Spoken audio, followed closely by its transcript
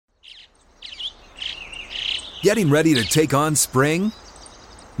Getting ready to take on spring?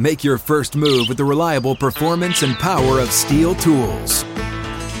 Make your first move with the reliable performance and power of Steel tools.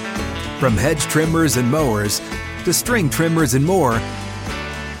 From hedge trimmers and mowers to string trimmers and more,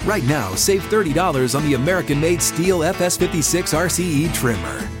 right now save $30 on the American-made Steel FS56 RCE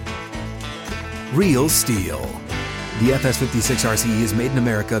trimmer. Real Steel. The FS56 RCE is made in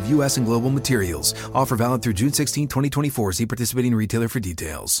America of U.S. and global materials. Offer valid through June 16, 2024. See participating retailer for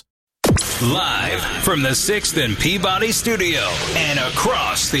details. Live from the 6th and Peabody Studio and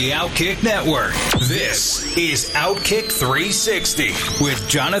across the Outkick Network, this is Outkick 360 with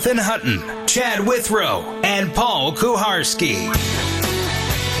Jonathan Hutton, Chad Withrow, and Paul Kuharsky.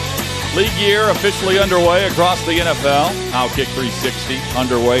 League year officially underway across the NFL. Outkick 360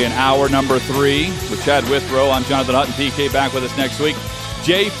 underway in hour number 3 with Chad Withrow. I'm Jonathan Hutton. PK back with us next week.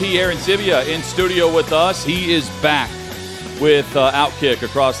 JP Arencibia in studio with us. He is back with Outkick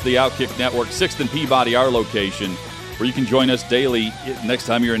across the Outkick Network, 6th and Peabody, our location, where you can join us daily next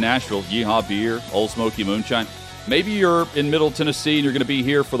time you're in Nashville. Yeehaw Beer, Old Smoky Moonshine. Maybe you're in Middle Tennessee and you're going to be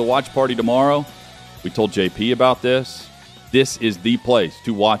here for the watch party tomorrow. We told JP about this. This is the place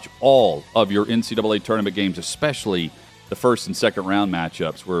to watch all of your NCAA tournament games, especially the first and second round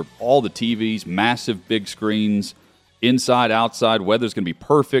matchups, where all the TVs, massive big screens, inside, outside, weather's going to be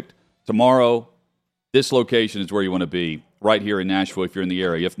perfect. Tomorrow, this location is where you want to be, right here in Nashville if you're in the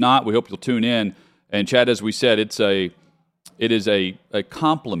area. If not, we hope you'll tune in. And Chad, as we said, it is a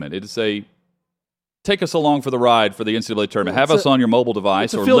compliment. Take us along for the ride for the NCAA tournament. Have us on your mobile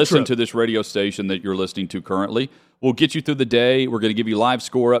device or listen to this radio station that you're listening to currently. We'll get you through the day. We're going to give you live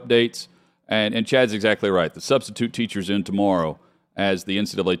score updates. And Chad's exactly right. The substitute teacher's in tomorrow as the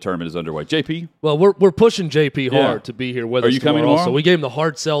NCAA tournament is underway. JP? Well, we're pushing JP hard to be here with us. Are you coming tomorrow? So we gave him the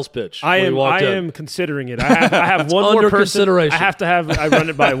hard sales pitch. I am considering it. I have one more person. Consideration. I run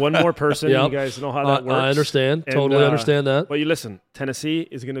it by one more person. Yep. You guys know how that works. I understand. Totally understand that. But you listen, Tennessee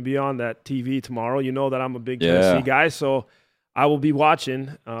is going to be on that TV tomorrow. You know that I'm a big Tennessee guy, so I will be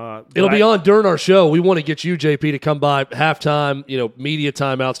watching. It'll be on during our show. We want to get you, JP, to come by halftime, media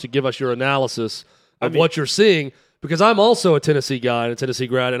timeouts to give us your analysis of what you're seeing. Because I'm also a Tennessee guy and a Tennessee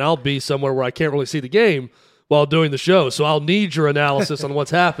grad, and I'll be somewhere where I can't really see the game while doing the show. So I'll need your analysis on what's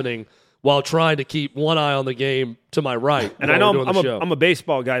happening while trying to keep one eye on the game to my right. And I know I'm a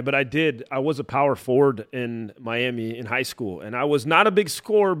baseball guy, but I was a power forward in Miami in high school. And I was not a big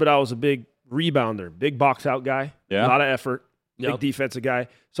scorer, but I was a big rebounder, big box out guy, a lot of effort, big defensive guy.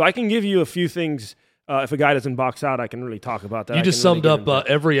 So I can give you a few things. If a guy doesn't box out, I can really talk about that. You just summed up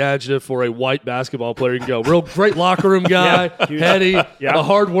every adjective for a white basketball player. You can go real great locker room guy, heady, a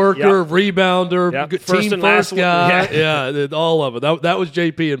hard worker, rebounder, team first guy. All of it. That was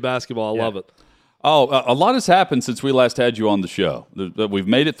JP in basketball. I love it. Oh, a lot has happened since we last had you on the show. We've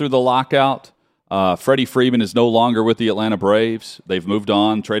made it through the lockout. Freddie Freeman is no longer with the Atlanta Braves. They've moved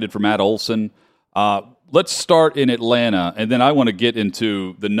on, traded for Matt Olson. Let's start in Atlanta, and then I want to get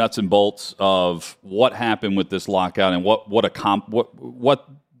into the nuts and bolts of what happened with this lockout and what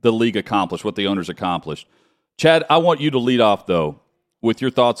the league accomplished, what the owners accomplished. Chad, I want you to lead off, though, with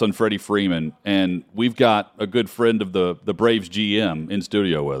your thoughts on Freddie Freeman, and we've got a good friend of the Braves GM in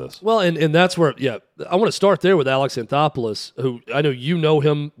studio with us. Well, and that's where, I want to start there with Alex Anthopoulos, who I know you know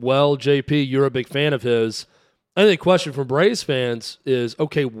him well, JP. You're a big fan of his. I think the question from Braves fans is,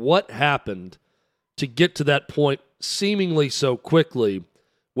 okay, what happened to get to that point seemingly so quickly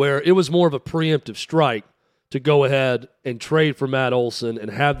where it was more of a preemptive strike to go ahead and trade for Matt Olson and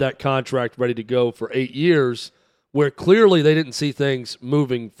have that contract ready to go for 8 years, where clearly they didn't see things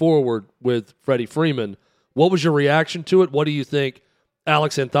moving forward with Freddie Freeman. What was your reaction to it? What do you think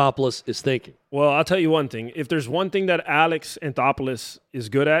Alex Anthopoulos is thinking? Well, I'll tell you one thing. If there's one thing that Alex Anthopoulos is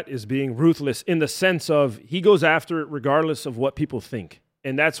good at, is being ruthless in the sense of he goes after it regardless of what people think.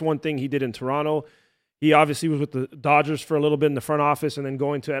 And that's one thing he did in Toronto. He obviously was with the Dodgers for a little bit in the front office and then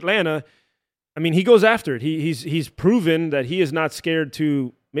going to Atlanta. I mean, he goes after it. He's proven that he is not scared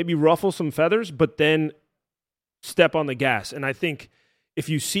to maybe ruffle some feathers, but then step on the gas. And I think if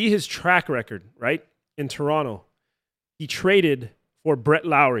you see his track record, right, in Toronto, he traded for Brett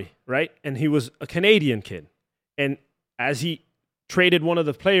Lowry, right? And he was a Canadian kid. And as he traded one of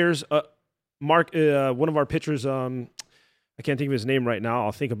the players, one of our pitchers, I can't think of his name right now.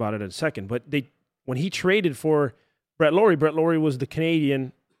 I'll think about it in a second. But when he traded for Brett Lowry was the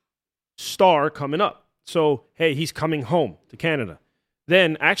Canadian star coming up. So, hey, he's coming home to Canada.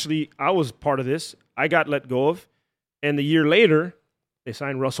 Then, actually, I was part of this. I got let go of. And the year later, they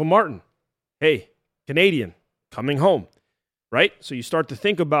signed Russell Martin. Hey, Canadian, coming home, right? So you start to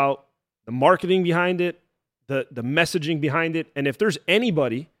think about the marketing behind it, the messaging behind it. And if there's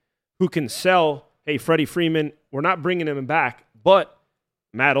anybody who can sell hey, Freddie Freeman, we're not bringing him back, but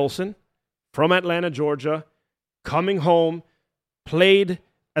Matt Olson from Atlanta, Georgia, coming home, played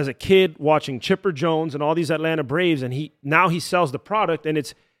as a kid watching Chipper Jones and all these Atlanta Braves, and now he sells the product, and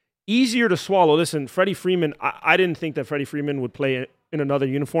it's easier to swallow. Listen, Freddie Freeman, I didn't think that Freddie Freeman would play in another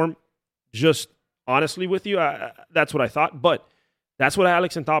uniform, just honestly with you. That's what I thought, but that's what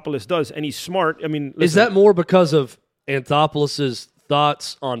Alex Anthopoulos does, and he's smart. I mean, listen, is that more because of Anthopoulos'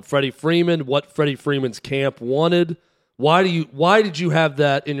 thoughts on Freddie Freeman, what Freddie Freeman's camp wanted? Why did you have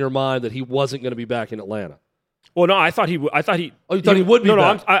that in your mind that he wasn't going to be back in Atlanta? Well, no, I thought he. Oh, you thought he would be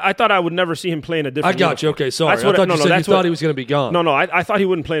back? No, I thought I would never see him play in a different. I got uniform. you. Okay, sorry. That's what I thought you thought he was going to be gone. No, I thought he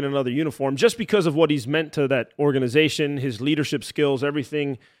wouldn't play in another uniform just because of what he's meant to that organization, his leadership skills,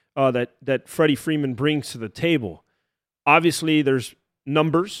 everything that Freddie Freeman brings to the table. Obviously, there's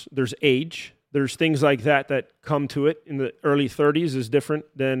numbers, there's age, there's things like that come to it. In the early 30s is different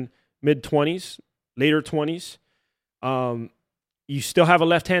than mid-20s, later 20s. You still have a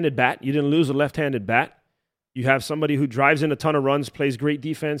left-handed bat. You didn't lose a left-handed bat. You have somebody who drives in a ton of runs, plays great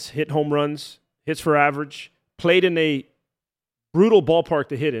defense, hit home runs, hits for average, played in a brutal ballpark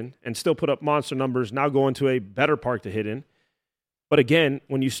to hit in, and still put up monster numbers, now going to a better park to hit in. But again,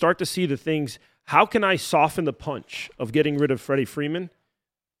 when you start to see the things, how can I soften the punch of getting rid of Freddie Freeman?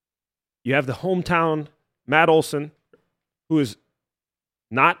 You have the hometown Matt Olson, who is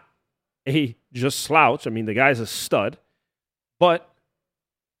not a just slouch. I mean, the guy's a stud. But at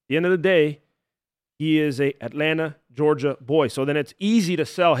the end of the day, he is a Atlanta, Georgia boy. So then it's easy to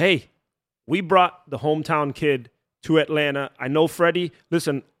sell, hey, we brought the hometown kid to Atlanta. I know Freddie.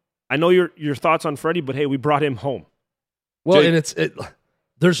 Listen, I know your thoughts on Freddie, but hey, we brought him home. Well, and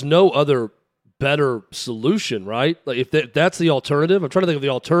there's no other better solution, right? Like if that's the alternative. I'm trying to think of the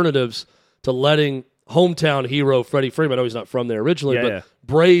alternatives to letting hometown hero Freddie Freeman, I know he's not from there originally, but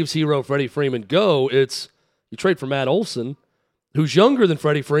Braves hero Freddie Freeman go. It's you trade for Matt Olson, who's younger than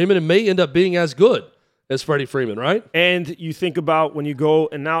Freddie Freeman and may end up being as good as Freddie Freeman, right? And you think about when you go,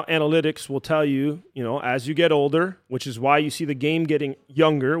 and now analytics will tell you, as you get older, which is why you see the game getting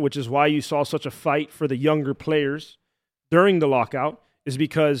younger, which is why you saw such a fight for the younger players during the lockout, is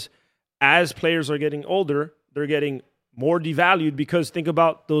because as players are getting older, they're getting more devalued because think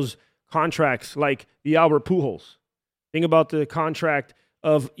about those contracts like the Albert Pujols. Think about the contract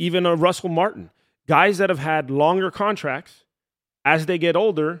of even a Russell Martin. Guys that have had longer contracts, as they get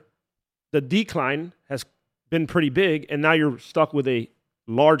older, the decline has been pretty big, and now you're stuck with a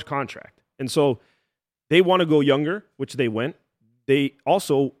large contract. And so they want to go younger, which they went. They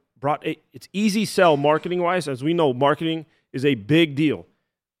also brought it's easy sell marketing-wise. As we know, marketing is a big deal.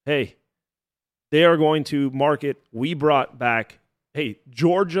 Hey, they are going to market, we brought back, hey,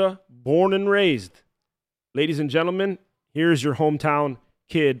 Georgia, born and raised. Ladies and gentlemen, here's your hometown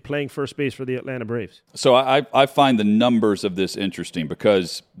kid playing first base for the Atlanta Braves. So I find the numbers of this interesting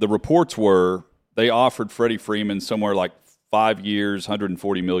because the reports were they offered Freddie Freeman somewhere like 5 years,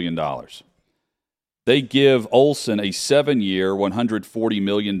 $140 million. They give Olson a 7-year, $140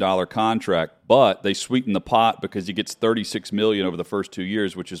 million contract, but they sweeten the pot because he gets $36 million over the first 2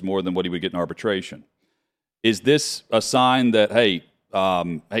 years, which is more than what he would get in arbitration. Is this a sign that, hey,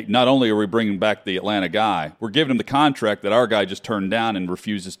 not only are we bringing back the Atlanta guy, we're giving him the contract that our guy just turned down and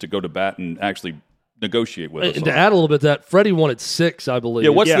refuses to go to bat and actually negotiate with us. And to add a little bit to that, Freddie wanted 6, I believe.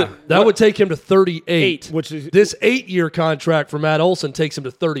 Yeah, that would take him to 38. Which is this 8-year contract for Matt Olson takes him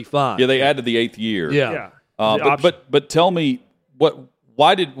to 35. Yeah, they added the 8th year. Yeah. But tell me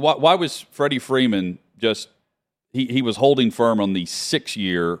why was Freddie Freeman just he was holding firm on the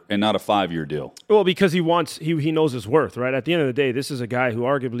 6-year and not a 5-year deal? Well, because he knows his worth, right? At the end of the day, this is a guy who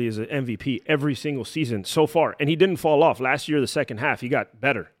arguably is an MVP every single season so far, and he didn't fall off. Last year, the second half, he got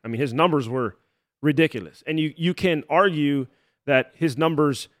better. I mean, his numbers were ridiculous. And you can argue that his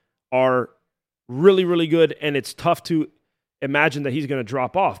numbers are really, really good, and it's tough to imagine that he's going to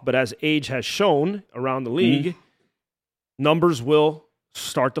drop off. But as age has shown around the league, numbers will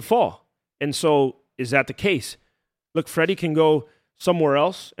start to fall. And so is that the case? Look, Freddie can go somewhere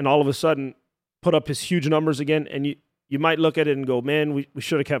else and all of a sudden put up his huge numbers again, and you might look at it and go, man, we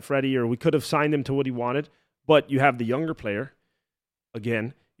should have kept Freddie, or we could have signed him to what he wanted. But you have the younger player.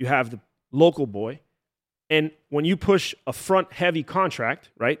 Again, you have the local boy. And when you push a front-heavy contract,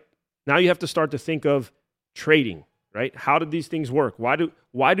 right, now you have to start to think of trading, right? How did these things work? Why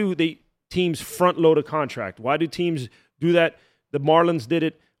do teams front-load a contract? Why do teams do that? The Marlins did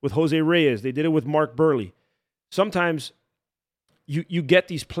it with Jose Reyes. They did it with Mark Burley. Sometimes you get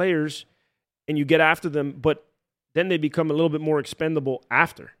these players and you get after them, but then they become a little bit more expendable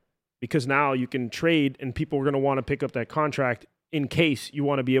after, because now you can trade and people are going to want to pick up that contract in case you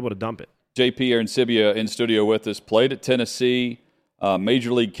want to be able to dump it. JP Arancibia in studio with us. Played at Tennessee,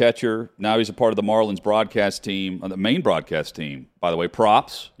 major league catcher. Now he's a part of the Marlins broadcast team, the main broadcast team. By the way,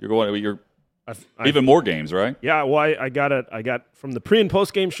 props. You're even more games, right? Yeah. Well, I got from the pre and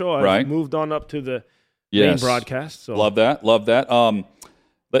post game show. I moved on up to the main broadcast. So love that.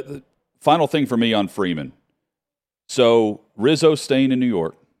 But the final thing for me on Freeman. So Rizzo's staying in New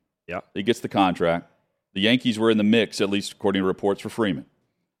York. Yeah, he gets the contract. The Yankees were in the mix, at least according to reports, for Freeman.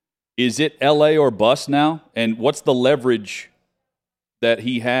 Is it L.A. or bust now? And what's the leverage that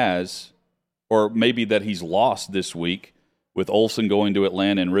he has, or maybe that he's lost this week, with Olsen going to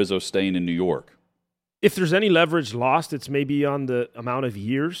Atlanta and Rizzo staying in New York? If there's any leverage lost, it's maybe on the amount of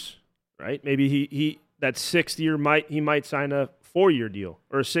years, right? Maybe he that 6th year might sign a 4-year deal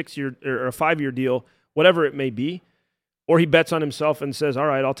or a 6-year or a 5-year deal, whatever it may be, or he bets on himself and says, "All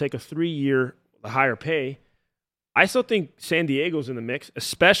right, I'll take a 3-year, the higher pay." I still think San Diego's in the mix,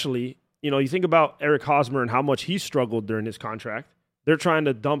 especially, you think about Eric Hosmer and how much he struggled during his contract. They're trying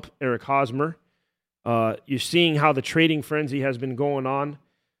to dump Eric Hosmer. You're seeing how the trading frenzy has been going on.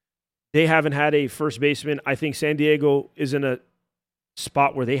 They haven't had a first baseman. I think San Diego is in a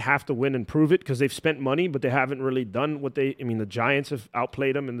spot where they have to win and prove it because they've spent money, but they haven't really done the Giants have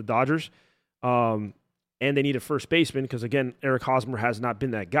outplayed them and the Dodgers. And they need a first baseman because, again, Eric Hosmer has not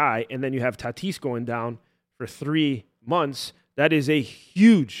been that guy. And then you have Tatis going down for 3 months. That is a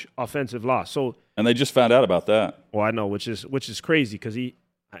huge offensive loss. And they just found out about that. Well, I know, which is crazy because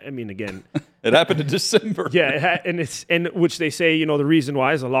again, it happened in December. Yeah, and which they say, the reason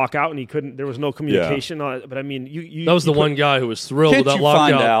why is a lockout, and there was no communication. Yeah. But that was the one guy who was thrilled with that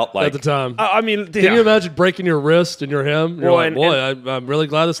lockout at the time. Can you imagine breaking your wrist and your hem? I'm really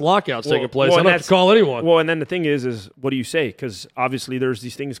glad this lockout's taking place. I don't have to call anyone. Well, and then the thing is what do you say? Because obviously there's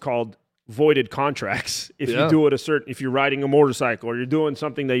these things called voided contracts. If you do it if you're riding a motorcycle or you're doing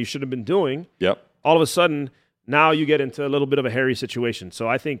something that you should have been doing, all of a sudden now you get into a little bit of a hairy situation. So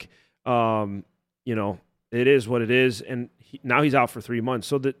I think, it is what it is. And now he's out for 3 months.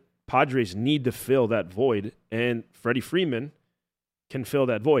 So the Padres need to fill that void. And Freddie Freeman can fill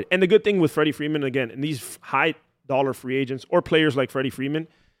that void. And the good thing with Freddie Freeman, again, and these high-dollar free agents or players like Freddie Freeman,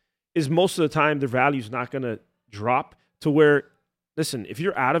 is most of the time their value's not going to drop to where, listen, if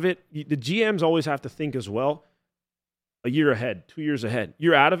you're out of it, the GMs always have to think as well a year ahead, 2 years ahead.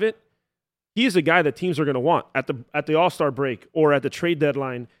 You're out of it. He is a guy that teams are going to want at the All-Star break or at the trade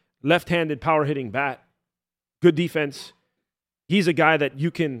deadline, left-handed power-hitting bat, good defense. He's a guy that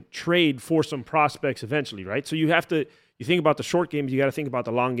you can trade for some prospects eventually, right? So you think about the short games, you got to think about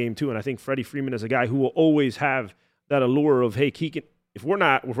the long game too. And I think Freddie Freeman is a guy who will always have that allure of, hey, if we're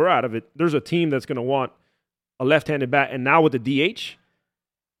out of it, there's a team that's going to want a left-handed bat. And now with the DH,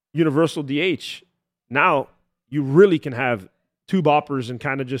 universal DH, now you really can have two boppers and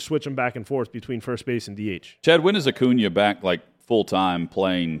kind of just switch them back and forth between first base and DH. Chad, when is Acuna back like full-time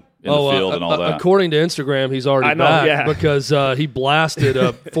playing in the field and all that? According to Instagram, he's already back because he blasted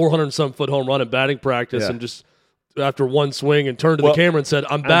a 400-some-foot home run in batting practice and just after one swing and turned to the camera and said,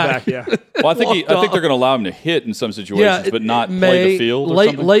 I'm back. Yeah. Well, I think they're going to allow him to hit in some situations, but not play the field.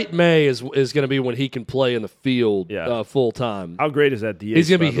 Late May is going to be when he can play in the field full time. How great is that DH? He's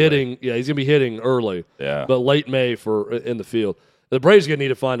going to be hitting. Yeah, he's going to be hitting early. Yeah, but late May for in the field. The Braves are going to need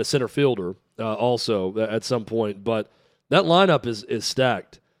to find a center fielder also at some point. But that lineup is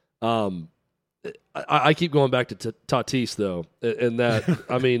stacked. I keep going back to Tatis though, and that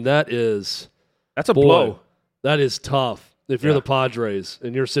that's a blow. That is tough if you're the Padres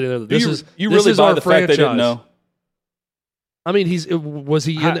and you're sitting there. This is really buy the fact they didn't know? I mean, was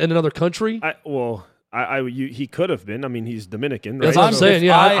he in another country? He could have been. I mean, he's Dominican, right? That's what I'm saying.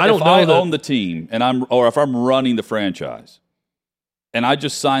 I don't know. If I own the team and if I'm running the franchise, and I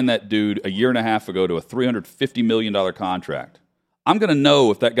just signed that dude a year and a half ago to a $350 million contract, I'm going to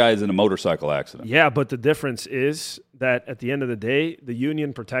know if that guy is in a motorcycle accident. Yeah, but the difference is that at the end of the day, the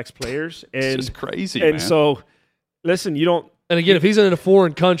union protects players. It's just crazy, and man. So, listen, you don't... And again, if he's in a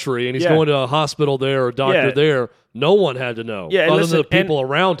foreign country and he's going to a hospital there or a doctor there, no one had to know other than the people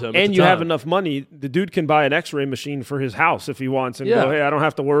around him. And you have enough money, the dude can buy an x-ray machine for his house if he wants and go, hey, I don't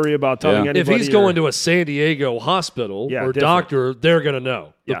have to worry about telling anybody. If he's going to a San Diego hospital or doctor, they're going to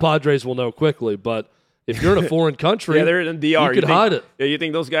know. The Padres will know quickly, but if you're in a foreign country, they're in DR. You could hide it. Yeah, you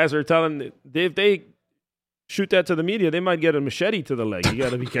think those guys are telling if they shoot that to the media, they might get a machete to the leg. You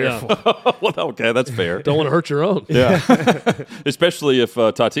got to be careful. Well, okay, that's fair. Don't want to hurt your own. Yeah, especially if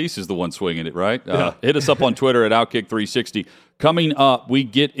Tatis is the one swinging it, right? Hit us up on Twitter at Outkick360. Coming up, we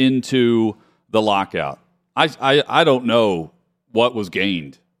get into the lockout. I don't know what was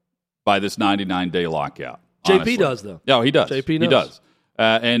gained by this 99-day lockout. JP does, though. No, he does. JP knows. He does.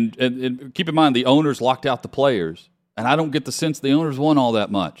 And keep in mind, the owners locked out the players, and I don't get the sense the owners won all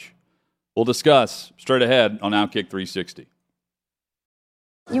that much. We'll discuss straight ahead on Outkick 360.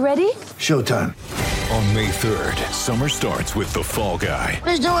 You ready? Showtime. On May 3rd, summer starts with The Fall Guy.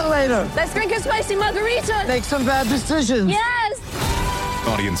 Let's do it later. Let's drink a spicy margarita. Make some bad decisions. Yes.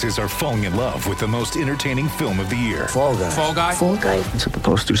 Audiences are falling in love with the most entertaining film of the year. Fall Guy. Fall Guy? Fall Guy. That's what the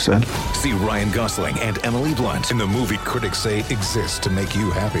poster said. See Ryan Gosling and Emily Blunt in the movie critics say exists to make you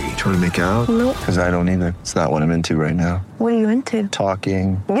happy. Trying to make it out? Nope. Because I don't either. It's not what I'm into right now. What are you into?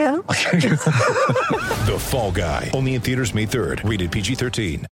 Talking. Yeah. The Fall Guy. Only in theaters May 3rd. Rated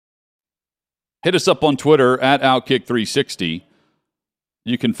PG-13. Hit us up on Twitter at Outkick360.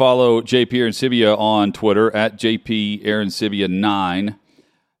 You can follow JP Arancibia on Twitter at JP Arancibia9.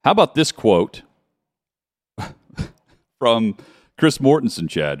 How about this quote from Chris Mortensen,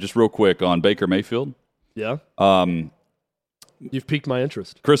 Chad? Just real quick on Baker Mayfield. Yeah. You've piqued my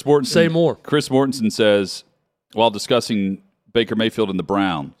interest. Chris Mortensen. Say more. Chris Mortensen says, while discussing Baker Mayfield and the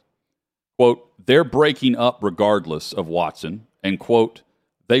Browns, quote, they're breaking up regardless of Watson, and quote,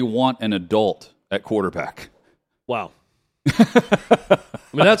 they want an adult at quarterback. Wow. I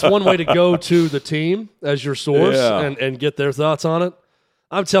mean, that's one way to go to the team as your source and get their thoughts on it.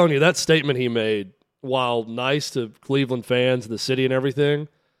 I'm telling you, that statement he made, while nice to Cleveland fans, the city and everything,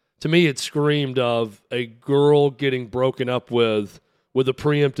 to me it screamed of a girl getting broken up with a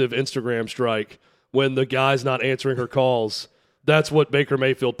preemptive Instagram strike when the guy's not answering her calls. That's what Baker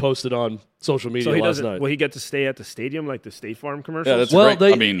Mayfield posted on social media last night. Will he get to stay at the stadium like the State Farm commercials? Yeah, that's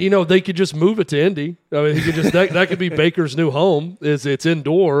great. They could just move it to Indy. I mean, he could just that could be Baker's new home. It's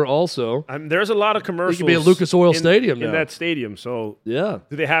indoor also. There's a lot of commercials. It could be at Lucas Oil Stadium now. In that stadium. So yeah,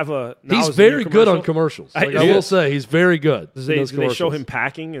 do they have a? He's very good on commercials. I will say he's very good. Do they show him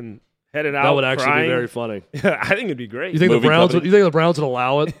packing and headed out? That would actually crying? be very funny. I think it'd be great. You think the Browns would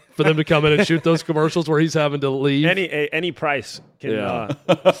allow it for them to come in and shoot those commercials where he's having to leave? Any price can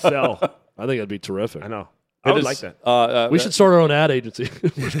sell. I think that'd be terrific. I know. I would like that. We should start our own ad agency.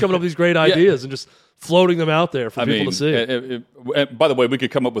 We're just coming up with these great ideas and just floating them out there for people to see. By the way, we could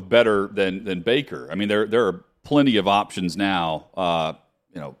come up with better than Baker. I mean, there are plenty of options now.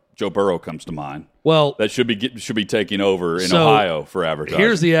 Joe Burrow comes to mind. Well, that should be taking over in Ohio for advertising.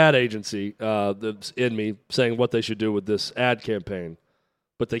 Here's the ad agency that's in me saying what they should do with this ad campaign,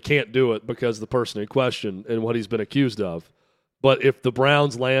 but they can't do it because of the person in question and what he's been accused of. But if the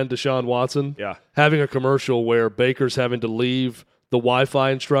Browns land Deshaun Watson, having a commercial where Baker's having to leave the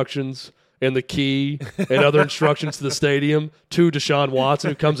Wi-Fi instructions and the key and other instructions to the stadium to Deshaun Watson,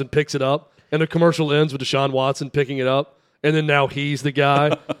 who comes and picks it up, and the commercial ends with Deshaun Watson picking it up, and then now he's the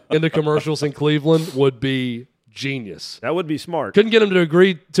guy in the commercials in Cleveland, would be genius. That would be smart. Couldn't get him to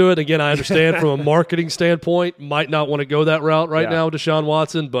agree to it. Again, I understand from a marketing standpoint, might not want to go that route now with Deshaun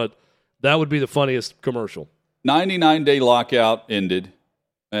Watson, but that would be the funniest commercial. 99-day lockout ended,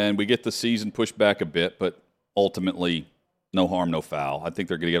 and we get the season pushed back a bit, but ultimately, no harm, no foul. I think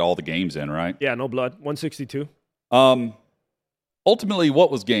they're going to get all the games in, right? Yeah, no blood. 162. Ultimately,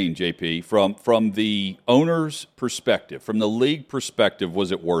 what was gained, JP, from the owner's perspective, from the league perspective?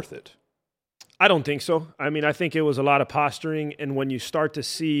 Was it worth it? I don't think so. I mean, I think it was a lot of posturing, and when you start to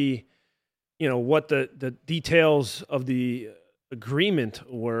see, what the details of the agreement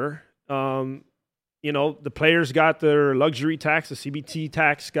were, the players got their luxury tax, the CBT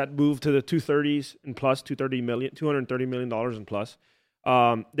tax got moved to the 230s and plus, $230 million and plus.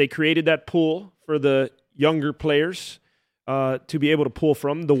 They created that pool for the younger players to be able to pull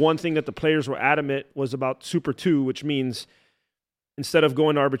from. The one thing that the players were adamant was about Super 2, which means instead of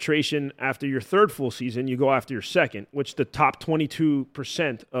going to arbitration after your third full season, you go after your second, which the top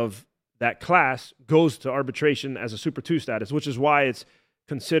 22% of that class goes to arbitration as a Super 2 status, which is why it's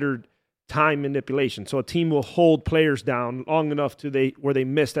considered time manipulation. So a team will hold players down long enough where they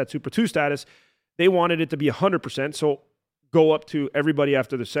miss that Super 2 status. They wanted it to be 100%, so go up to everybody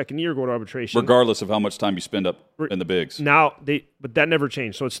after the second year, go to arbitration. Regardless of how much time you spend up in the bigs. But that never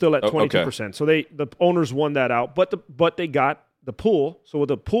changed, so it's still at 22%. Okay. So the owners won that out, but they got the pool. So what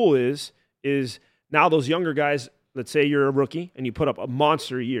the pool is now those younger guys, let's say you're a rookie and you put up a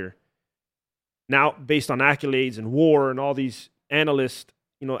monster year. Now, based on accolades and WAR and all these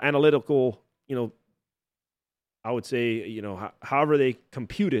analytical, I would say, however they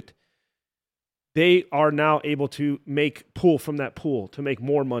compute it, they are now able to pull from that pool to make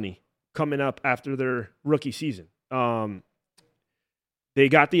more money coming up after their rookie season. They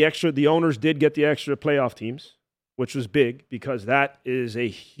got the extra. The owners did get the extra playoff teams. which was big because that is a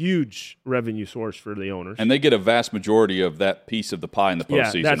huge revenue source for the owners. And they get a vast majority of that piece of the pie in the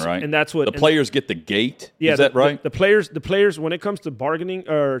postseason, right? And that's what the players get the gate. Yeah, is that right? The players, when it comes to bargaining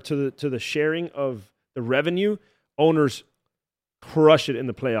or to the sharing of the revenue, owners crush it in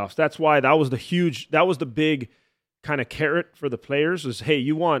the playoffs. That's why that was the big kind of carrot for the players was, hey,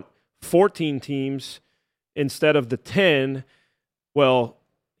 you want 14 teams instead of the 10. Well,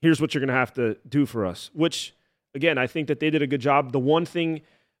 here's what you're going to have to do for us, which, again, I think that they did a good job. The one thing,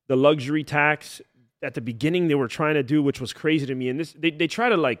 the luxury tax at the beginning they were trying to do, which was crazy to me, and this they try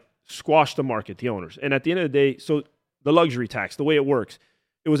to like squash the market, the owners. And at the end of the day, so the luxury tax, the way it works,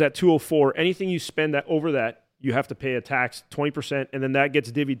 it was at 204. Anything you spend that over that, you have to pay a tax 20%, and then that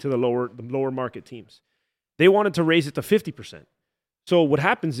gets divvied to the lower market teams. They wanted to raise it to 50%. So what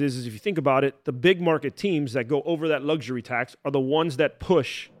happens is if you think about it, the big market teams that go over that luxury tax are the ones that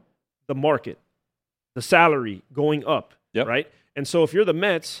push the market, the salary going up, right? And so if you're the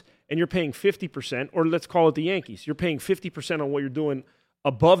Mets and you're paying 50%, or let's call it the Yankees, you're paying 50% on what you're doing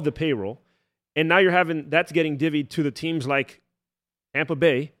above the payroll, and now that's getting divvied to the teams like Tampa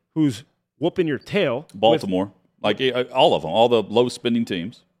Bay, who's whooping your tail. Baltimore, like all of them, all the low-spending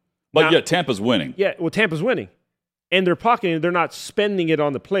teams. But yeah, Tampa's winning. Yeah, well, Tampa's winning. And they're pocketing, they're not spending it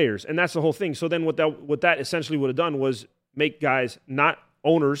on the players. And that's the whole thing. So then what that essentially would have done was make guys,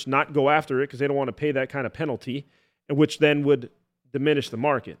 owners, not go after it because they don't want to pay that kind of penalty, which then would diminish the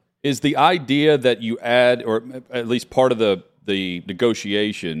market. Is the idea that you add, or at least part of the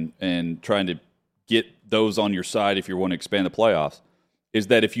negotiation and trying to get those on your side if you want to expand the playoffs, is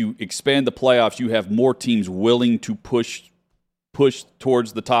that if you expand the playoffs, you have more teams willing to push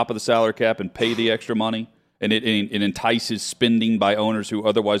towards the top of the salary cap and pay the extra money? And it entices spending by owners who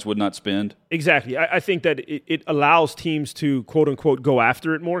otherwise would not spend? Exactly. I think that it allows teams to, quote-unquote, go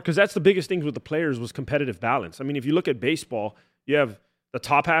after it more, because that's the biggest thing with the players was competitive balance. I mean, if you look at baseball, you have the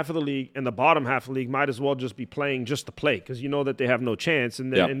top half of the league and the bottom half of the league might as well just be playing just to play because you know that they have no chance.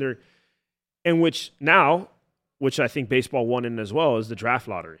 And which I think baseball won in as well, is the draft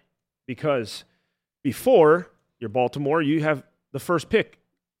lottery. Because before, you're Baltimore, you have the first pick.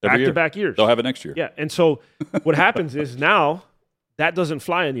 Back-to-back years. They'll have it next year. Yeah, and so what happens is now that doesn't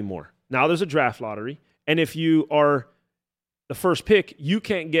fly anymore. Now there's a draft lottery, and if you are the first pick, you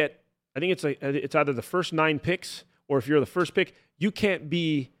can't get – I think it's either the first 9 picks, or if you're the first pick, you can't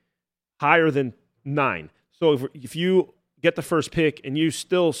be higher than 9. So if you get the first pick and you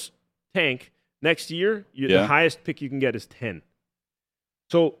still tank, next year the highest pick you can get is 10.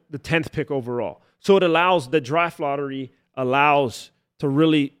 So the 10th pick overall. So it allows – the draft lottery allows – to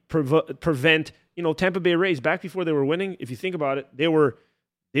really prevent, Tampa Bay Rays, back before they were winning, if you think about it, they were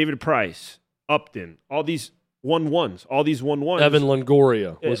David Price, Upton, all these 1-1s. Evan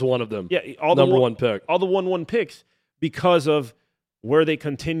Longoria was one of them. Yeah, number one pick. All the 1-1 picks because of where they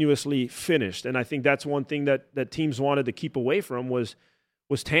continuously finished. And I think that's one thing that teams wanted to keep away from was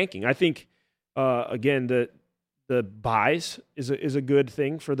tanking. I think, again, the buys is a good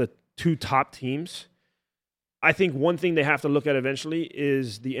thing for the 2 top teams. I think one thing they have to look at eventually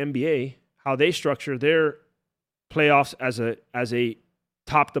is the NBA, how they structure their playoffs as a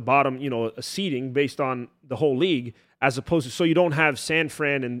top to bottom, a seeding based on the whole league, as opposed to, so you don't have San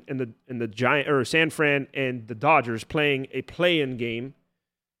Fran and the Giant, or San Fran and the Dodgers playing a play-in game,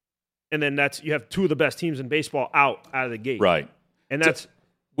 and then you have 2 of the best teams in baseball out of the gate. Right. And that's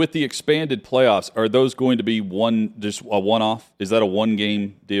with the expanded playoffs. Are those going to be just a one-off? Is that a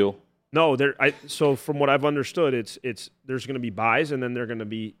one-game deal? No, so from what I've understood, it's there's going to be buys and then they're going to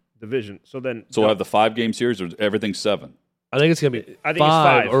be division. So we'll have the 5-game series, or everything's 7? I think it's going to be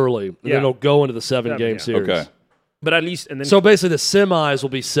 5 early, and then it'll go into the 7-game series. Okay, but at least so basically the semis will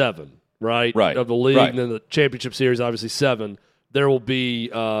be 7, right? Right. Of the league, right. And then the championship series obviously 7. There will be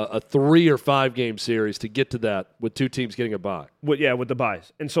a 3 or 5-game series to get to that with 2 teams getting a bye. With the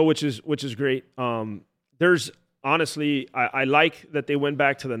buys, and so which is great. There's. Honestly, I like that they went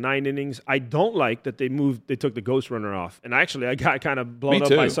back to the 9 innings. I don't like that they took the ghost runner off. And actually, I got kind of blown up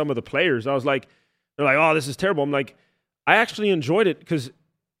by some of the players. I was like, they're like, oh, this is terrible. I'm like, I actually enjoyed it because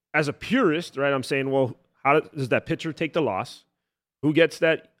as a purist, right, I'm saying, well, how does that pitcher take the loss? Who gets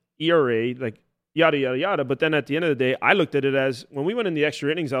that ERA? Like, yada, yada, yada. But then at the end of the day, I looked at it as, when we went in the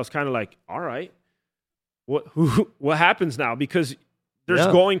extra innings, I was kind of like, all right, what happens now? Because there's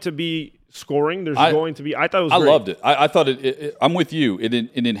going to be scoring. There's going to be. I thought it was great. I loved it. I thought it. I'm with you. It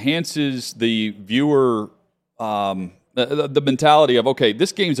enhances the viewer, the mentality of, okay,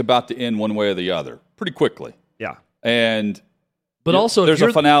 this game's about to end one way or the other pretty quickly. Yeah. But also, there's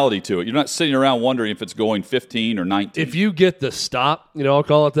a finality to it. You're not sitting around wondering if it's going 15 or 19. If you get the stop, I'll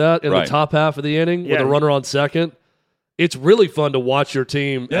call it that, in the top half of the inning with a runner on second, it's really fun to watch your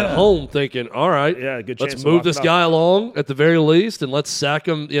team at home thinking, all right, good chance let's to move lock this it up. guy along at the very least, and let's sack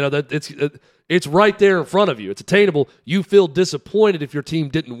him. That it's right there in front of you. It's attainable. You feel disappointed if your team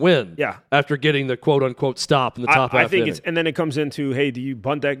didn't win after getting the quote-unquote stop in the top half I think inning. and then it comes into, hey, do you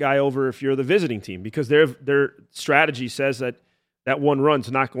bunt that guy over if you're the visiting team? Because their strategy says that one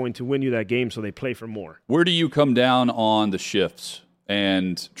run's not going to win you that game, so they play for more. Where do you come down on the shifts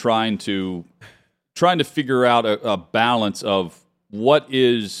and trying to figure out a balance of what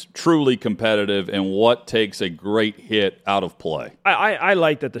is truly competitive and what takes a great hit out of play? I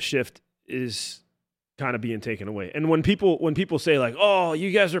like that the shift is kind of being taken away. And when people say like, "Oh,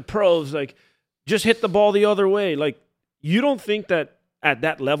 you guys are pros, like just hit the ball the other way." Like, you don't think that at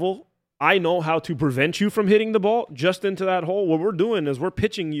that level I know how to prevent you from hitting the ball just into that hole? What we're doing is we're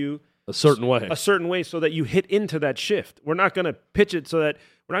pitching you a certain way so that you hit into that shift. We're not going to pitch it so that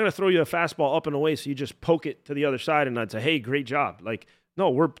we're not going to throw you a fastball up and away so you just poke it to the other side and I'd say, "Hey, great job." Like, no,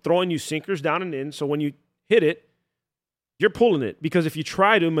 we're throwing you sinkers down and in, so when you hit it, you're pulling it. Because if you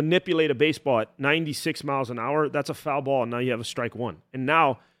try to manipulate a baseball at 96 miles an hour, that's a foul ball, and now you have a strike one. And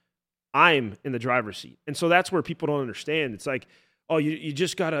now I'm in the driver's seat. And so that's where people don't understand. It's like, oh, you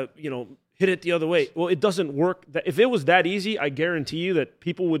just got to, hit it the other way. Well, it doesn't work. If it was that easy, I guarantee you that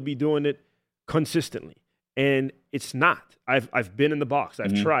people would be doing it consistently. And it's not. I've been in the box.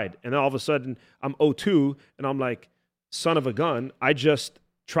 I've tried. And then all of a sudden, I'm 0-2, and I'm like, son of a gun. I just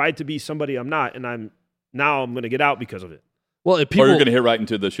tried to be somebody I'm not, and I'm going to get out because of it. Well, or you're going to hit right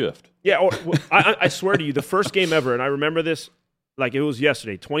into the shift. Yeah, I swear to you, the first game ever, and I remember this like it was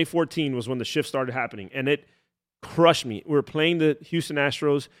yesterday, 2014 was when the shift started happening, and it crushed me. We were playing the Houston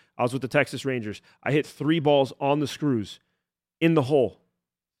Astros. I was with the Texas Rangers. I hit 3 balls on the screws in the hole.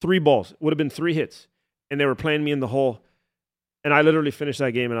 3 balls. It would have been 3 hits, and they were playing me in the hole, and I literally finished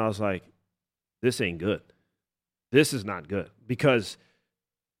that game, and I was like, this ain't good. This is not good because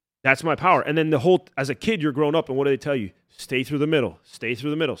that's my power. And then as a kid, you're grown up, and what do they tell you? Stay through the middle, stay through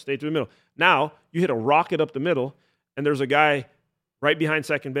the middle, stay through the middle. Now, you hit a rocket up the middle, and there's a guy right behind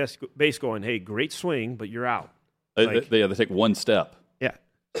second base going, "Hey, great swing, but you're out." They take one step. Yeah.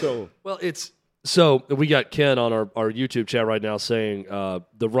 So we got Ken on our YouTube chat right now saying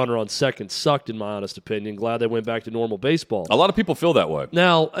the runner on second sucked, in my honest opinion. Glad they went back to normal baseball. A lot of people feel that way.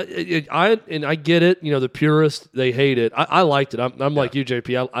 Now, I get it. The purists, they hate it. I liked it. I'm like you,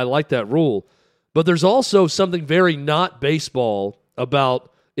 JP. I like that rule. But there's also something very not baseball about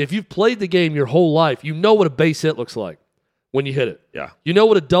if you've played the game your whole life, you know what a base hit looks like when you hit it. Yeah. You know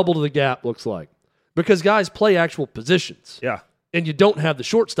what a double to the gap looks like because guys play actual positions. Yeah. And you don't have the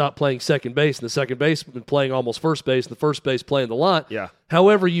shortstop playing second base and the second baseman playing almost first base and the first base playing the lot. Yeah.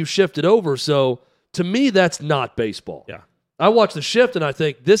 However, you shift it over. So to me, that's not baseball. Yeah. I watch the shift and I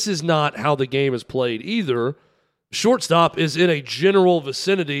think this is not how the game is played either. Shortstop is in a general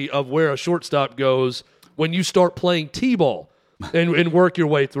vicinity of where a shortstop goes when you start playing T-ball and work your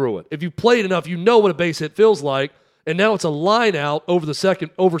way through it. If you played enough, you know what a base hit feels like, and now it's a line out over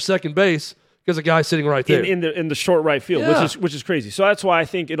second base because a guy's sitting right there in the short right field, which is crazy. So that's why I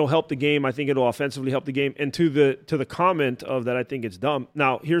think it'll help the game. I think it'll offensively help the game. And to the comment of that, I think it's dumb.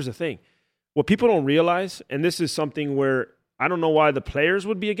 Now, here's the thing: what people don't realize, and this is something where I don't know why the players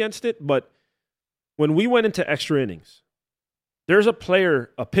would be against it, but when we went into extra innings, there's a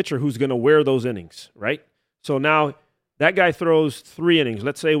pitcher who's going to wear those innings, right? So now that guy throws 3 innings.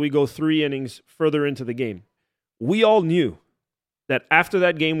 Let's say we go 3 innings further into the game. We all knew that after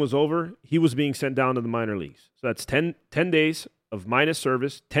that game was over, he was being sent down to the minor leagues. So that's 10 days of minus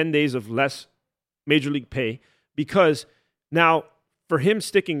service, 10 days of less major league pay, because now for him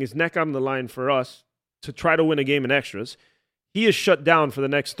sticking his neck on the line for us to try to win a game in extras, he is shut down for the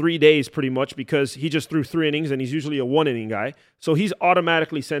next 3 days pretty much because he just threw 3 innings and he's usually a 1-inning guy. So he's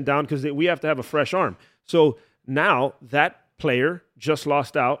automatically sent down because we have to have a fresh arm. So now that player just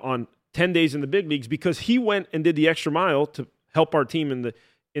lost out on 10 days in the big leagues because he went and did the extra mile to help our team in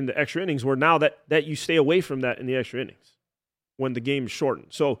the extra innings, where now that you stay away from that in the extra innings when the game is shortened.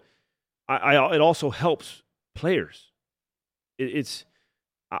 So it also helps players.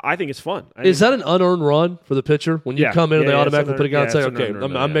 I think it's fun. Is that an unearned run for the pitcher? When you come in and they automatically put a guy and say, okay,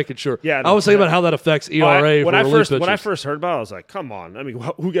 I'm making sure. Yeah, I was thinking about how that affects ERA when for relief pitchers. When I first heard about it, I was like, come on. I mean,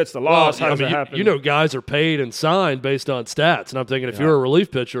 who gets the loss? How does that happen? Guys are paid and signed based on stats. And I'm thinking if you're a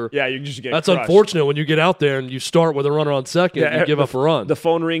relief pitcher, you just get that's crushed. Unfortunate when you get out there and you start with a runner on second and you give up a run. The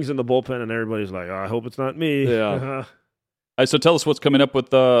phone rings in the bullpen and everybody's like, I hope it's not me. Yeah. So tell us what's coming up with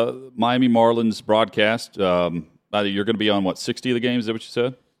the Miami Marlins broadcast. You're going to be on, 60 of the games? Is that what you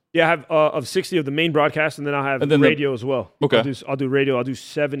said? Yeah, I have of 60 of the main broadcast, and then I'll have radio as well. Okay. I'll do radio. I'll do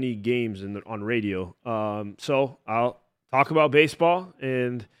 70 games on radio. So talk about baseball,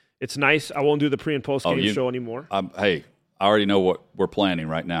 and it's nice. I won't do the pre and post game show anymore. Hey, I already know what we're planning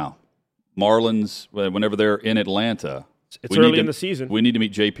right now. Marlins, whenever they're in Atlanta, it's early in the season. We need to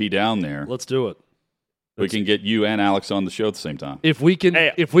meet JP down there. Let's do it. We can get you and Alex on the show at the same time. If we can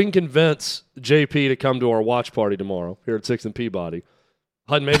convince JP to come to our watch party tomorrow here at 6th and Peabody,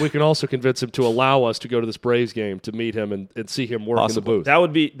 Hutton, maybe we can also convince him to allow us to go to this Braves game to meet him and see him work in the booth. That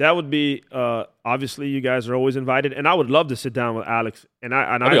would be obviously you guys are always invited, and I would love to sit down with Alex, and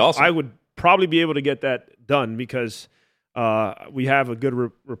I would probably be able to get that done because we have a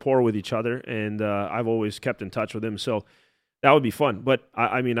good rapport with each other, and I've always kept in touch with him. So that would be fun. But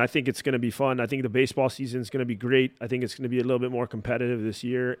I mean, I think it's going to be fun. I think the baseball season is going to be great. I think it's going to be a little bit more competitive this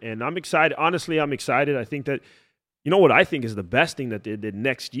year, and I'm excited. Honestly, I'm excited. I think that. You know what I think is the best thing that they did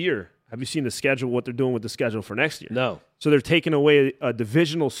next year? Have you seen the schedule, what they're doing with the schedule for next year? No. So they're taking away a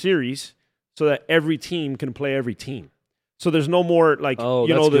divisional series so that every team can play every team. So there's no more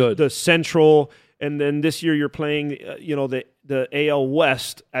the Central, and then this year you're playing the AL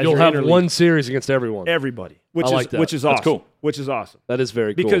West. You'll have one series against everyone. Everybody, which is awesome. That's cool. Which is awesome. That is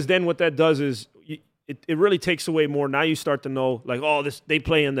very cool. Because then what that does is it really takes away more. Now you start to know, they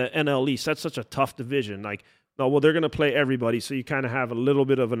play in the NL East. That's such a tough division. They're going to play everybody, so you kind of have a little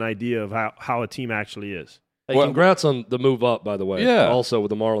bit of an idea of how a team actually is. Hey, congrats on the move up, by the way. Yeah. Also with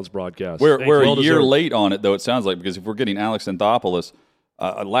the Marlins broadcast. We're a year late on it, though, it sounds like, because if we're getting Alex Anthopoulos,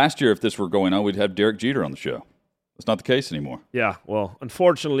 last year, if this were going on, we'd have Derek Jeter on the show. That's not the case anymore. Yeah, well,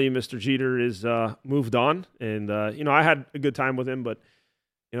 unfortunately, Mr. Jeter is moved on, and I had a good time with him, but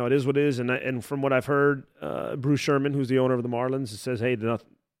it is what it is. And from what I've heard, Bruce Sherman, who's the owner of the Marlins, says, hey,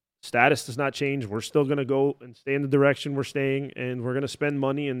 status does not change. We're still going to go and stay in the direction we're staying, and we're going to spend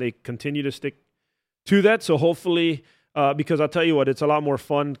money, and they continue to stick to that. So hopefully, because I'll tell you what, it's a lot more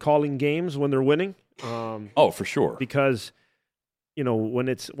fun calling games when they're winning. For sure. Because when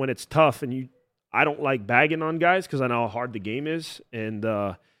it's tough, and I don't like bagging on guys because I know how hard the game is, and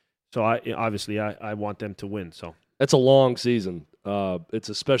so I want them to win. So it's a long season. It's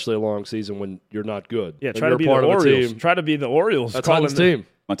especially a long season when you're not good. Yeah, try to be the Orioles. Try to be the Orioles. That's Hutton's team.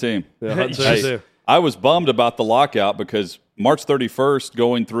 My team. Yeah, I was bummed about the lockout because March 31st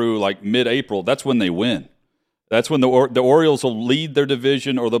going through mid-April, that's when they win. That's when the Orioles will lead their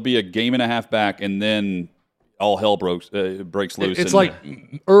division, or they'll be a game and a half back, and then all hell breaks loose. It's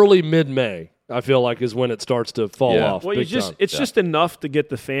early mid-May, I feel like, is when it starts to fall off. Well, it's just enough to get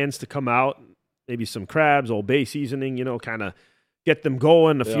the fans to come out, maybe some crabs, Old Bay seasoning, kind of get them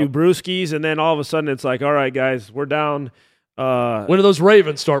going, a few brewskis, and then all of a sudden it's like, all right, guys, we're down. When do those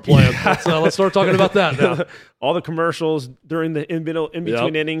Ravens start playing? Let's start talking about that now. All the commercials during the in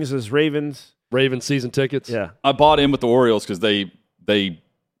between innings is Ravens season tickets. Yeah, I bought in with the Orioles because they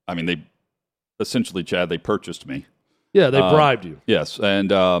essentially, Chad, they purchased me. Yeah, they bribed you. Yes,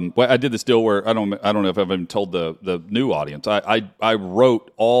 and I did this deal where I don't know if I've even told the new audience. I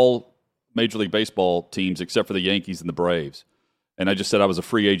wrote all Major League Baseball teams except for the Yankees and the Braves, and I just said I was a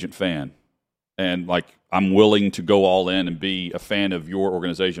free agent fan. And I'm willing to go all in and be a fan of your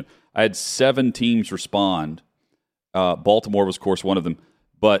organization. I had 7 teams respond. Baltimore was, of course, one of them.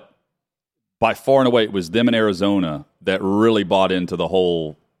 But by far and away, it was them in Arizona that really bought into the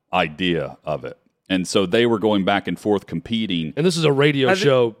whole idea of it. And so they were going back and forth competing. And this is a radio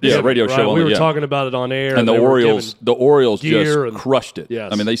show. Radio show. We were talking about it on air. And the Orioles just crushed it.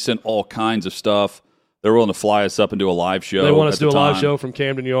 Yes. I mean, they sent all kinds of stuff. They're willing to fly us up and do a live show. They want us to do a live show from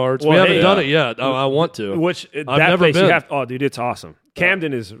Camden Yards. We haven't done it yet. I want to. I've never been. Dude, it's awesome.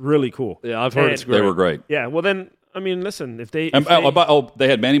 Camden is really cool. Yeah, I've heard it's great. They were great. Yeah, well then, I mean, listen, they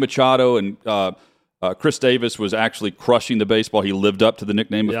had Manny Machado, and Chris Davis was actually crushing the baseball. He lived up to the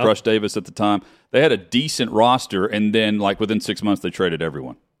nickname of Crush Davis at the time. They had a decent roster, and then within 6 months, they traded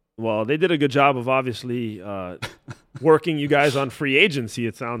everyone. Well, they did a good job of obviously working you guys on free agency,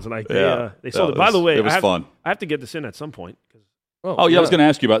 it sounds like. They sold it. By the way, it was fun. I have to get this in at some point. I was going to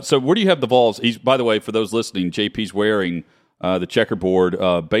ask you about. So where do you have the Vols? By the way, for those listening, JP's wearing the checkerboard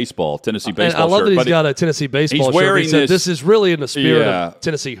baseball, Tennessee baseball shirt. I love that he's got a Tennessee baseball shirt. He said this is really in the spirit of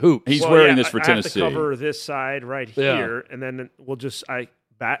Tennessee hoops. He's wearing this for Tennessee. I have to cover this side right here, and then we'll just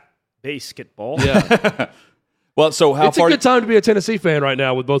bat basketball. Yeah. Well, so it's a good time to be a Tennessee fan right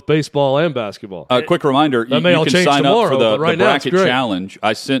now with both baseball and basketball. Quick reminder, you can sign up for the bracket challenge.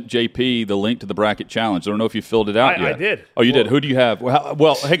 I sent JP the link to the bracket challenge. I don't know if you filled it out yet. I did. Oh, you did? Who do you have?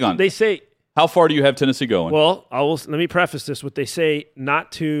 Well, hang on. They say... How far do you have Tennessee going? Well, let me preface this with they say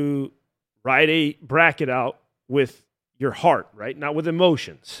not to write a bracket out with your heart, right? Not with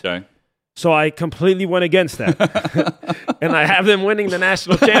emotions. Okay. So I completely went against that. And I have them winning the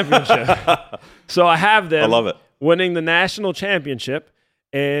national championship. So I have them. I love it. winning the national championship.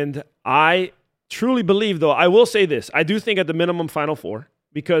 And I truly believe, though, I will say this. I do think at the minimum Final Four,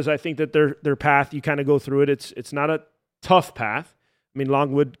 because I think that their path, you kind of go through it. It's not a tough path. I mean,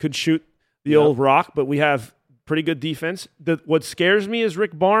 Longwood could shoot the old rock, but we have pretty good defense. What scares me is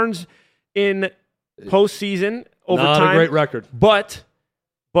Rick Barnes in postseason over time. Not a great record. But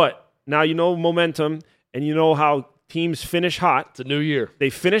now you know momentum, and you know how teams finish hot. It's a new year. They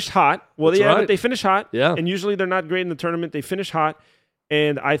finished hot. Well, That's right. but they finish hot. Yeah. And usually they're not great in the tournament. They finish hot,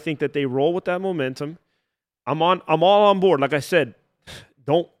 and I think that they roll with that momentum. I'm all on board. Like I said,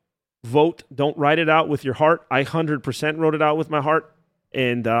 don't vote. Don't write it out with your heart. I 100% wrote it out with my heart.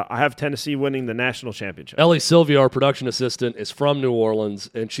 And I have Tennessee winning the national championship. Ellie Sylvia, our production assistant, is from New Orleans,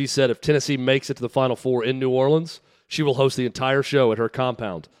 and she said if Tennessee makes it to the Final Four in New Orleans, she will host the entire show at her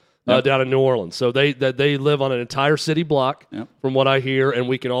compound down in New Orleans. So they live on an entire city block, from what I hear, and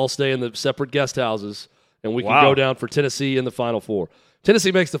we can all stay in the separate guest houses, and we can go down for Tennessee in the Final Four.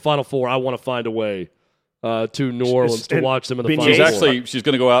 Tennessee makes the Final Four. I want to find a way to New Orleans to watch them in the Final Four. She's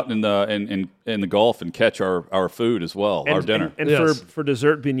going to go out in the Gulf and catch our food as well, our dinner. And for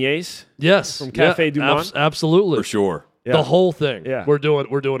dessert, beignets. Yes, from Café Du Monde. Absolutely, for sure. Yeah. The whole thing. Yeah. We're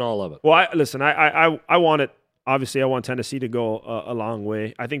doing all of it. Well, I want it. Obviously, I want Tennessee to go a long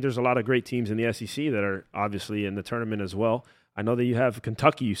way. I think there's a lot of great teams in the SEC that are obviously in the tournament as well. I know that you have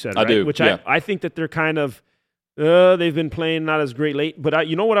Kentucky, you said, right? I do, Which yeah. I think that they're kind of they've been playing not as great late. But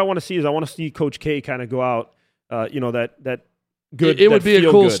you know what I want to see is I want to see Coach K kind of go out. That good. It would be a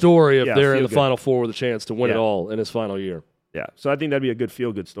cool story if they're in the good. Final Four with a chance to win it all in his final year. Yeah, so I think that'd be a good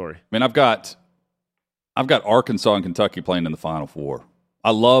feel-good story. I mean, I've got Arkansas and Kentucky playing in the Final Four.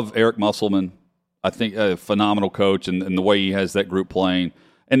 I love Eric Musselman. I think a phenomenal coach, and the way he has that group playing.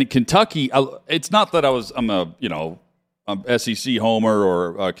 And in Kentucky, it's not that I'm a SEC homer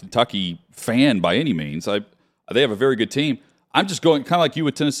or a Kentucky fan by any means. They have a very good team. I'm just going kind of like you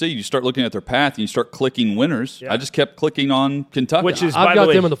with Tennessee. You start looking at their path and you start clicking winners. Yeah. I just kept clicking on Kentucky. Which is, I've got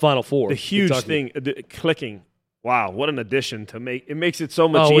them in the Final Four. The huge Kentucky. thing, clicking. Wow, what an addition to make. It makes it so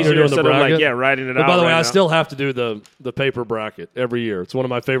much when you're easier doing instead the of bracket? writing it But out. by the way, right I now. still have to do the paper bracket every year. It's one of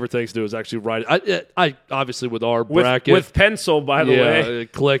my favorite things to do is actually write it. I obviously with our bracket. With pencil, by the way.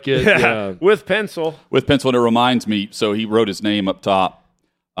 Click it. Yeah. With pencil. With pencil, and it reminds me, so he wrote his name up top.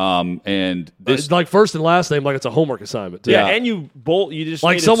 And this like first and last name, like it's a homework assignment. Yeah, and you just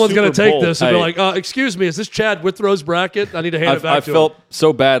like made someone's going to take this and be like, "Excuse me, is this Chad Withrow's bracket? I need to hand it back I to felt him."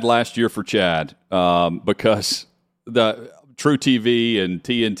 so bad last year for Chad because the True TV and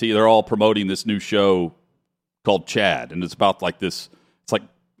TNT, they're all promoting this new show called Chad, and it's about like this. It's like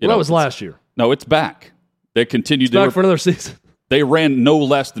that was last year. No, it's back. They continued back for another season. They ran no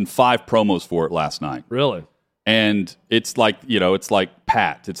less than 5 promos for it last night. Really? And it's like, it's like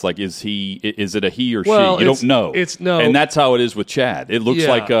Pat. It's like, is it a he or she? You don't know. It's no. And that's how it is with Chad. It looks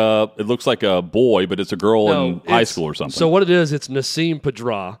like a boy, but it's a girl in high school or something. So what it is, it's Nassim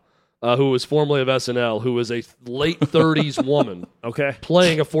Pedra, who was formerly of SNL, who is a late 30s woman,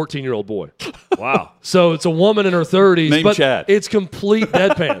 playing a 14-year-old boy. Wow. So it's a woman in her 30s, Named but Chad. it's complete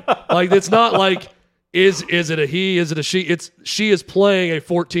deadpan. Like it's not like. Is it a he? Is it a she? She is playing a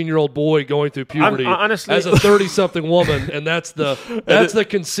 14-year-old boy going through puberty honestly, as a 30-something woman, and that's the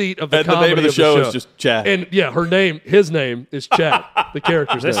conceit of the and comedy the name of the show is just Chad. And his name is Chad, the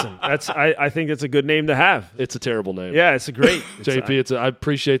character's name. I think it's a good name to have. It's a terrible name. Yeah, it's a great JP. I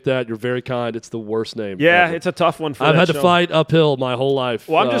appreciate that. You're very kind. It's the worst name. Yeah, ever. it's a tough one for. I've that had to show. fight uphill my whole life.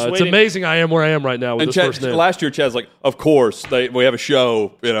 Well, I'm just It's waiting. amazing I am where I am right now with And this Chad, first name. last year, Chad's like, of course, we have a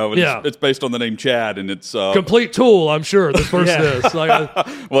show, and it's based on the name Chad, and it's complete tool, I'm sure. This person is. Like,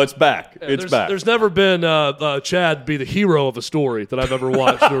 well, it's back. It's back. There's never been Chad be the hero of a story that I've ever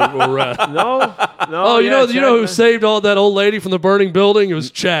watched or read. No. Oh, you know who saved all that old lady from the burning building? It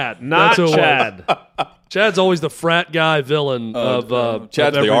was Chad. Not That's who it Chad. was. Chad's always the frat guy villain of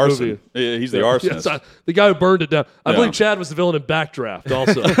Chad's of every the arson. movie. Yeah, he's the arsonist. Yes, the guy who burned it down. I believe Chad was the villain in Backdraft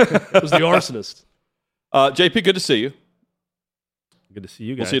also. Was the arsonist. JP, good to see you. Good to see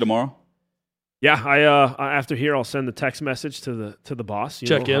you guys. We'll see you tomorrow. Yeah, I after here I'll send the text message to the boss.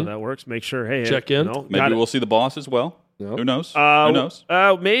 Check know in. How that works. Make sure. Hey, check in. Maybe we'll see the boss as well. Yep. Who knows? Who knows?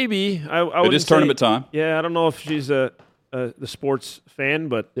 Maybe. I it is tournament time. Yeah, I don't know if she's the sports fan,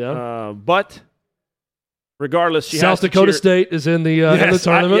 but Yeah. but regardless, she South has to Dakota cheer. State is in the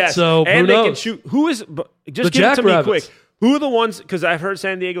tournament, yes. so and who they knows? can shoot. Who is? Just The give it to me Jackrabbits. quick. Who are the ones? Because I've heard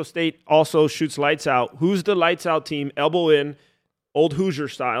San Diego State also shoots lights out. Who's the lights out team? Elbow in. Old Hoosier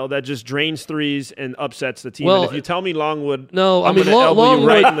style that just drains threes and upsets the team. Well, and if you tell me Longwood, No, I'm I mean gonna elbow you Longwood.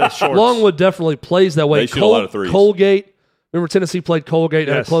 right in the shorts. Longwood definitely plays that way. They shoot a lot of threes. Colgate Remember Tennessee played Colgate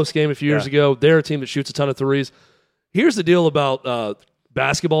in a close game a few years ago. They're a team that shoots a ton of threes. Here's the deal about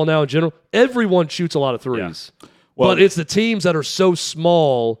basketball now in general. Everyone shoots a lot of threes. Yeah. Well, but it's the teams that are so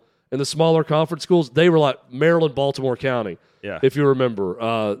small in the smaller conference schools, they rely Maryland, Baltimore County. Yeah. If you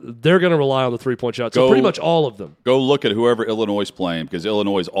remember, they're going to rely on the three-point shot. So pretty much all of them. Go look at whoever Illinois is playing because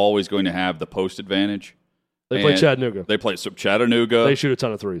Illinois is always going to have the post advantage. They play Chattanooga. They play Chattanooga. They shoot a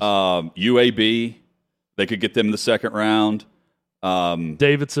ton of threes. UAB, they could get them in the second round.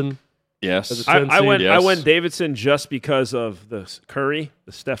 Davidson. Yes. I went Davidson just because of the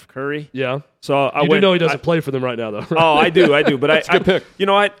Steph Curry. Yeah. So you do know he doesn't play for them right now, though. Right? Oh, I do. But That's a good pick. You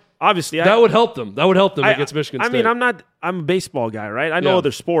know what? Obviously, that would help them. That would help them against Michigan State. I mean, I'm a baseball guy, right? I know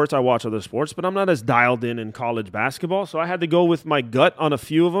other sports. I watch other sports, but I'm not as dialed in college basketball. So I had to go with my gut on a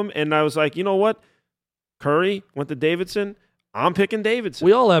few of them, and I was like, you know what? Curry went to Davidson. I'm picking Davidson.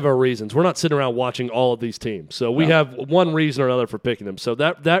 We all have our reasons. We're not sitting around watching all of these teams. So we have one reason or another for picking them. So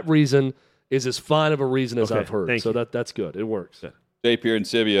that reason is as fine of a reason as I've heard. So that's good. It works. Jay Pierre and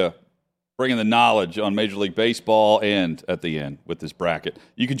Sivia bringing the knowledge on Major League Baseball and at the end with this bracket.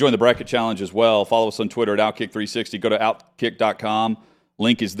 You can join the bracket challenge as well. Follow us on Twitter at Outkick360. Go to Outkick.com.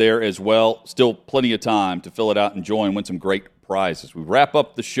 Link is there as well. Still plenty of time to fill it out and join. Win some great prizes. We wrap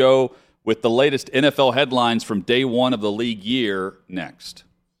up the show with the latest NFL headlines from day one of the league year next.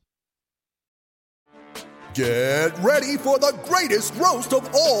 Get ready for the greatest roast of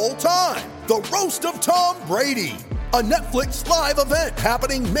all time. The Roast of Tom Brady. A Netflix live event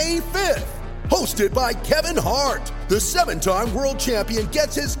happening May 5th. Hosted by Kevin Hart. The 7-time world champion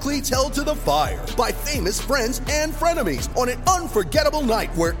gets his cleats held to the fire by famous friends and frenemies on an unforgettable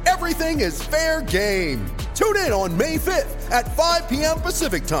night where everything is fair game. Tune in on May 5th at 5 p.m.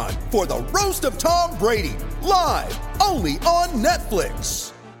 Pacific time for the Roast of Tom Brady. Live only on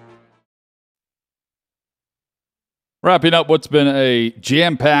Netflix. Wrapping up what's been a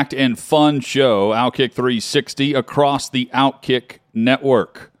jam-packed and fun show, Outkick 360 across the Outkick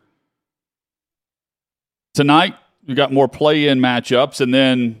network. Tonight, we got more play-in matchups, and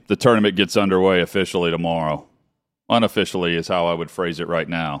then the tournament gets underway officially tomorrow. Unofficially is how I would phrase it right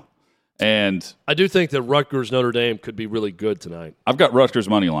now. And I do think that Rutgers Notre Dame could be really good tonight. I've got Rutgers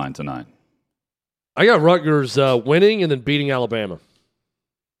money line tonight. I got Rutgers winning and then beating Alabama.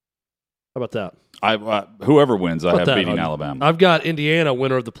 How about that? Whoever wins, I have beating Alabama. I've got Indiana,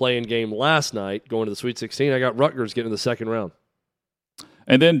 winner of the play-in game last night, going to the Sweet 16. I got Rutgers getting to the second round.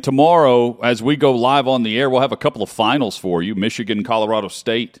 And then tomorrow, as we go live on the air, we'll have a couple of finals for you. Michigan, Colorado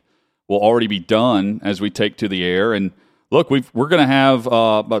State will already be done as we take to the air. And look, we're going to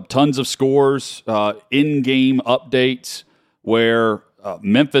have tons of scores, in-game updates where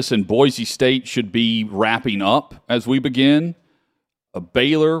Memphis and Boise State should be wrapping up as we begin.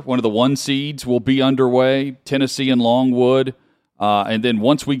 Baylor, one of the 1 seeds, will be underway. Tennessee and Longwood. And then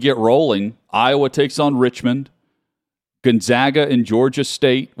once we get rolling, Iowa takes on Richmond. Gonzaga and Georgia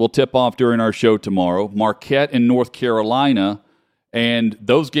State will tip off during our show tomorrow. Marquette and North Carolina. And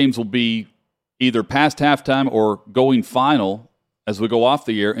those games will be either past halftime or going final as we go off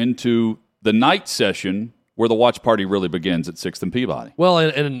the air into the night session where the watch party really begins at 6th and Peabody. Well,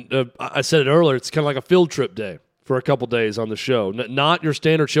 and I said it earlier, it's kind of like a field trip day for a couple days on the show. Not your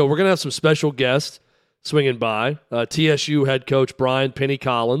standard show. We're going to have some special guests swinging by. TSU head coach Brian Penny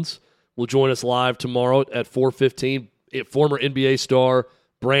Collins will join us live tomorrow at 4:15. Former NBA star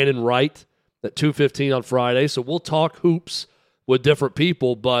Brandon Wright at 2:15 on Friday. So we'll talk hoops with different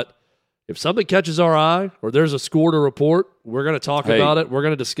people, but if something catches our eye or there's a score to report, we're going to talk about it. We're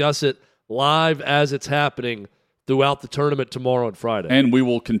going to discuss it live as it's happening throughout the tournament tomorrow and Friday. And we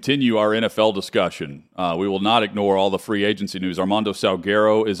will continue our NFL discussion. We will not ignore all the free agency news. Armando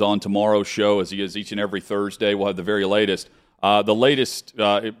Salguero is on tomorrow's show, as he is each and every Thursday. We'll have the very latest. The latest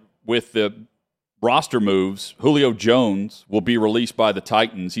with the roster moves, Julio Jones will be released by the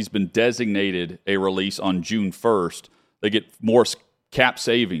Titans. He's been designated a release on June 1st. They get more cap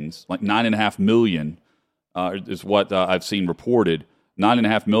savings, like $9.5 million is what I've seen reported.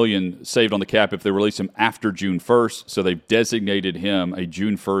 $9.5 million saved on the cap if they release him after June 1st. So they've designated him a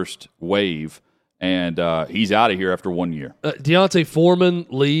June 1st waive, and he's out of here after 1 year. Deontay Foreman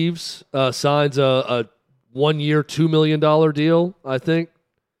leaves, signs a 1 year, $2 million deal, I think,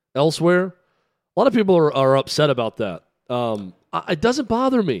 elsewhere. A lot of people are upset about that. It doesn't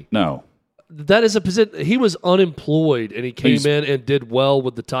bother me. No. That is a position. He was unemployed, and he came in and did well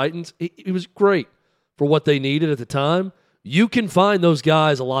with the Titans. He was great for what they needed at the time. You can find those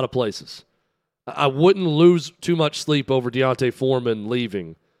guys a lot of places. I wouldn't lose too much sleep over Deontay Foreman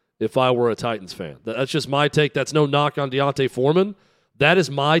leaving if I were a Titans fan. That's just my take. That's no knock on Deontay Foreman. That is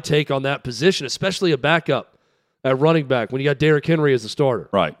my take on that position, especially a backup. at running back when you got Derrick Henry as the starter.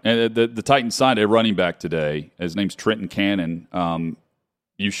 Right. And the Titans signed a running back today. His name's Trenton Cannon.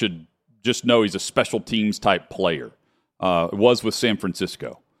 You should just know he's a special teams type player. It was with San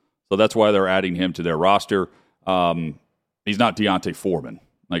Francisco. So that's why they're adding him to their roster. He's not Deontay Foreman,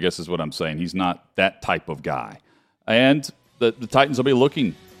 I guess is what I'm saying. He's not that type of guy. And the Titans will be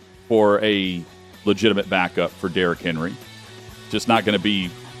looking for a legitimate backup for Derrick Henry. Just not going to be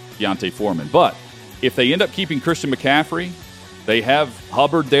Deontay Foreman. But if they end up keeping Christian McCaffrey, they have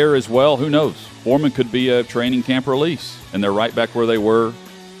Hubbard there as well. Who knows? Foreman could be a training camp release, and they're right back where they were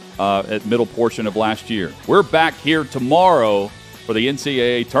at middle portion of last year. We're back here tomorrow for the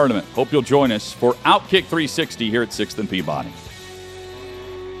NCAA tournament. Hope you'll join us for Outkick 360 here at 6th and Peabody.